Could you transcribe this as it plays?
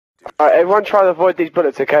Alright, everyone try to avoid these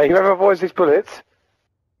bullets, okay? Whoever avoids these bullets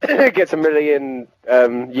gets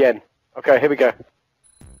 1,000,000 yen. Okay, here we go.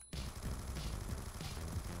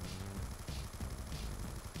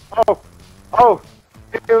 Oh! Oh!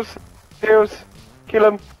 Heals! Heals! Kill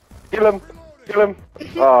him! Kill him! Kill him!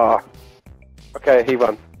 Ah. Okay, he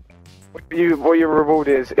won. What your reward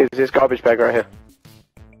is this garbage bag right here.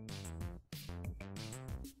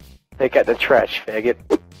 Take out the trash, faggot.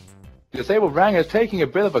 Disabled Ranger is taking a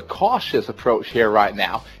bit of a cautious approach here right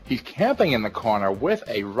now. He's camping in the corner with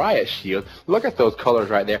a riot shield. Look at those colors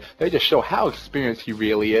right there. They just show how experienced he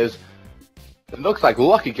really is. It looks like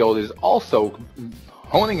Lucky Gold is also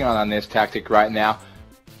honing on this tactic right now.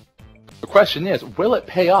 The question is, will it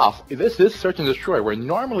pay off? This is search and destroy, where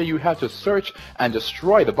normally you have to search and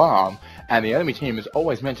destroy the bomb, and the enemy team is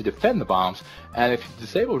always meant to defend the bombs. And if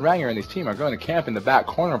Disabled Ranger and his team are going to camp in the back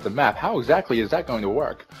corner of the map, how exactly is that going to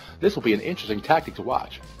work? This will be an interesting tactic to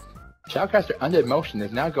watch. Shoutcaster Undead Motion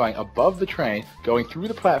is now going above the train, going through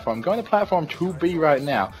the platform, going to platform 2B right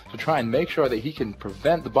now, to try and make sure that he can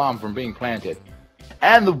prevent the bomb from being planted.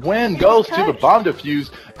 And the win goes to the bomb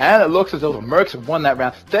defuse, and it looks as though the Mercs have won that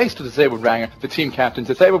round, thanks to Disabled Ranger, the team captain.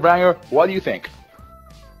 Disabled Ranger, what do you think?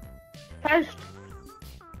 Toast.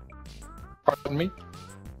 Pardon me?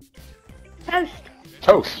 Toast.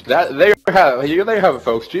 Toast. There you have it,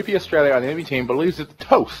 folks. GP Australia on the enemy team believes that the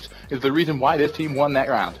toast is the reason why this team won that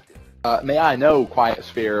round. May I know, Quiet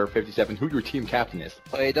Sphere 57, who your team captain is?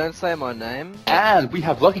 Wait, don't say my name. And we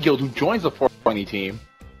have Lucky Guild, who joins the 420 team.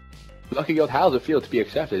 Lucky Guild, how does it feel to be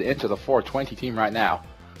accepted into the 420 team right now?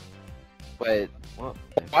 Wait, what?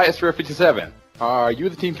 Quiet Sphere 57, are you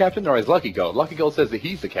the team captain or is Lucky Guild? Lucky Guild says that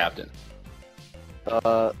he's the captain.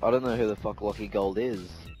 I don't know who the fuck Lucky Gold is.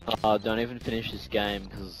 Don't even finish this game,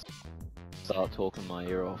 because start talking my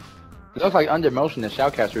ear off. It looks like Under Motion, the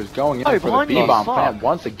Shoutcaster, is going in for the B-bomb plant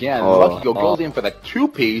once again. Oh, Lucky Guild goes in for the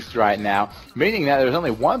two-piece right now, meaning that there's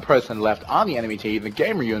only one person left on the enemy team, the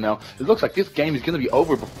gamer you know. It looks like this game is going to be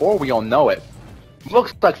over before we all know it.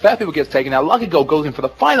 Looks like Fat People gets taken out. Lucky Gold goes in for the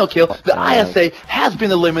final kill. The ISA has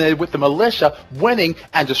been eliminated with the Militia winning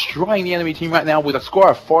and destroying the enemy team right now with a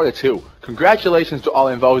score of 4-2. Congratulations to all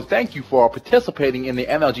involved. Thank you for participating in the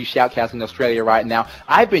MLG Shoutcasting Australia right now.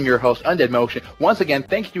 I've been your host, Undead Motion. Once again,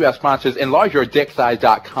 thank you to our sponsors,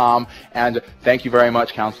 EnlargeYourDickSize.com, and thank you very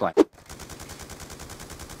much, Counseling.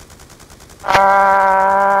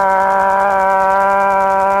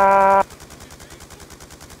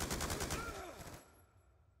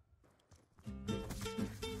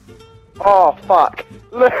 Oh, fuck.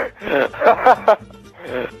 Look.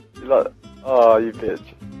 Oh, you bitch.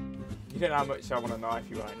 You don't know how much I want to knife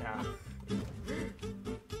you right now.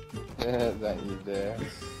 That you there.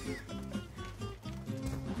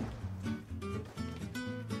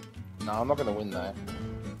 No, I'm not gonna win that.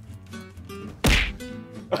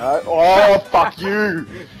 Oh, fuck you!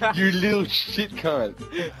 You little shit cunt!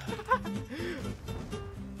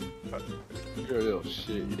 You're a little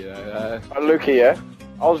shit, yeah. Lukey, yeah?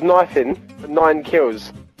 I was knifing for 9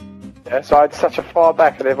 kills. Yeah, so I had such a far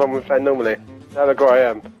back and everyone was playing normally. Now look where I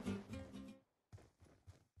am.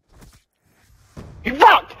 You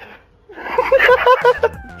fucked!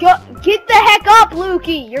 Get the heck up,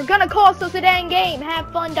 Lukey! You're gonna cost us a dang game.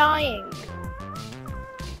 Have fun dying.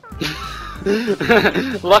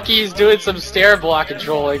 Lucky's doing some stair block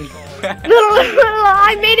controlling.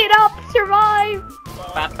 I made it up. Survive.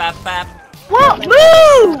 Bap, bap, bap. What?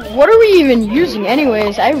 Move! What are we even using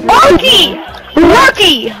anyways? Lucky!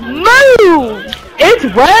 Lucky! Move! Its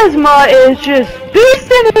Resma is just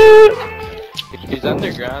boosting it! He's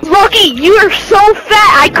underground. Lucky, you are so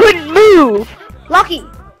fat I couldn't move! Lucky,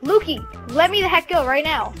 Lukey, let me the heck go right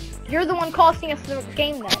now. You're the one costing us the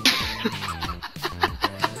game then.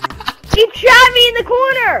 He trapped me in the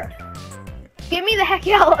corner! Get me the heck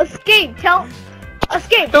out, escape,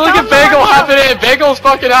 escape! Look at Bagel hopping in! Bagel's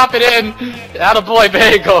fucking hopping in! Attaboy,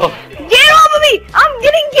 Bagel! Get off of me! I'm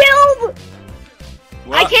getting killed!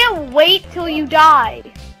 What? I can't wait till you die.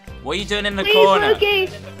 What are you doing in the Please, corner? Lukey,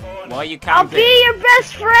 Why are you I'll camping? be your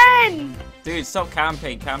best friend! Dude, stop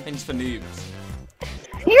camping. Camping's for noobs.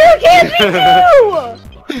 You're camping too!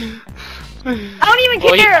 I don't even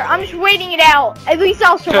care. I'm just waiting it out. At least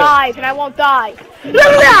I'll survive and I won't die.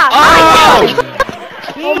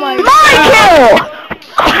 Oh my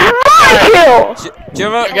My kill! Do you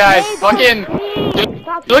remember, Guys, fucking...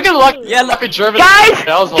 Look at Lucky. Yeah, look. Driven. Guys,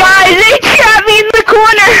 they trapped me in the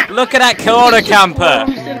corner! Look at that corner camper!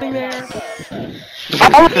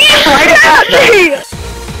 Oh, you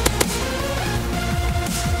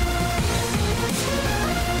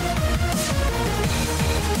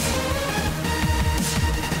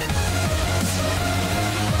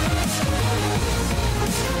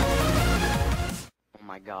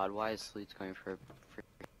god, why is Sleets going for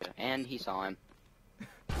and he saw him.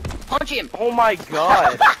 Punch him! Oh my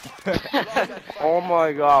god! Oh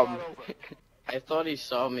my god. I thought he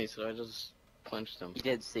saw me, so I just punched him. He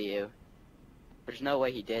did see you. There's no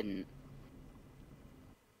way he didn't.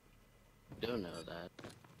 I don't know that.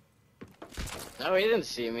 No, he didn't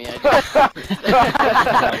see me. I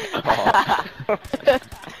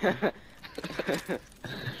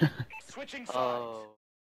just... Oh.